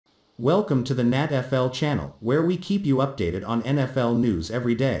Welcome to the NatFL channel, where we keep you updated on NFL news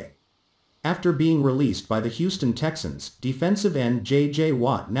every day. After being released by the Houston Texans, defensive end J.J.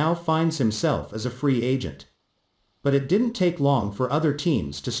 Watt now finds himself as a free agent. But it didn't take long for other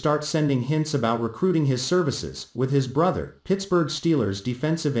teams to start sending hints about recruiting his services, with his brother, Pittsburgh Steelers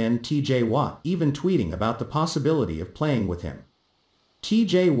defensive end T.J. Watt, even tweeting about the possibility of playing with him.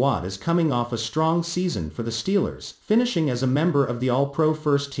 T.J. Watt is coming off a strong season for the Steelers, finishing as a member of the All-Pro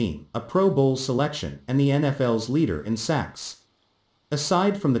First Team, a Pro Bowl selection, and the NFL's leader in sacks.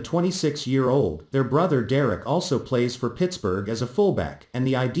 Aside from the 26-year-old, their brother Derek also plays for Pittsburgh as a fullback, and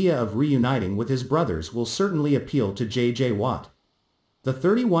the idea of reuniting with his brothers will certainly appeal to J.J. Watt. The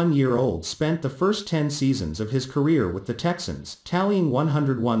 31-year-old spent the first 10 seasons of his career with the Texans, tallying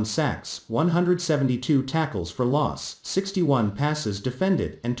 101 sacks, 172 tackles for loss, 61 passes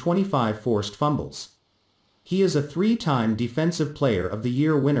defended, and 25 forced fumbles. He is a three-time Defensive Player of the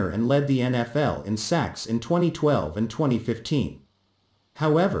Year winner and led the NFL in sacks in 2012 and 2015.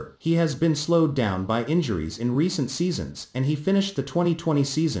 However, he has been slowed down by injuries in recent seasons, and he finished the 2020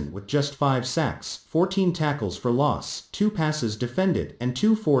 season with just 5 sacks, 14 tackles for loss, 2 passes defended, and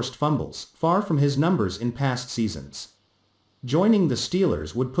 2 forced fumbles, far from his numbers in past seasons. Joining the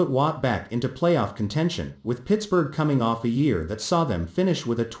Steelers would put Watt back into playoff contention, with Pittsburgh coming off a year that saw them finish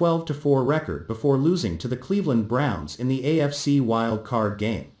with a 12-4 record before losing to the Cleveland Browns in the AFC wild card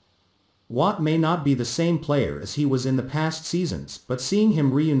game. Watt may not be the same player as he was in the past seasons, but seeing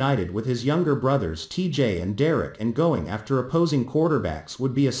him reunited with his younger brothers TJ and Derek and going after opposing quarterbacks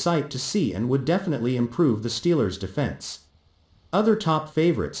would be a sight to see and would definitely improve the Steelers' defense. Other top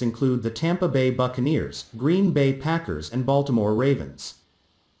favorites include the Tampa Bay Buccaneers, Green Bay Packers, and Baltimore Ravens.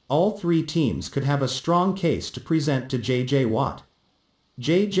 All three teams could have a strong case to present to J.J. Watt.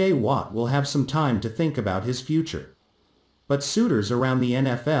 J.J. Watt will have some time to think about his future. But suitors around the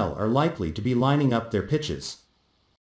NFL are likely to be lining up their pitches.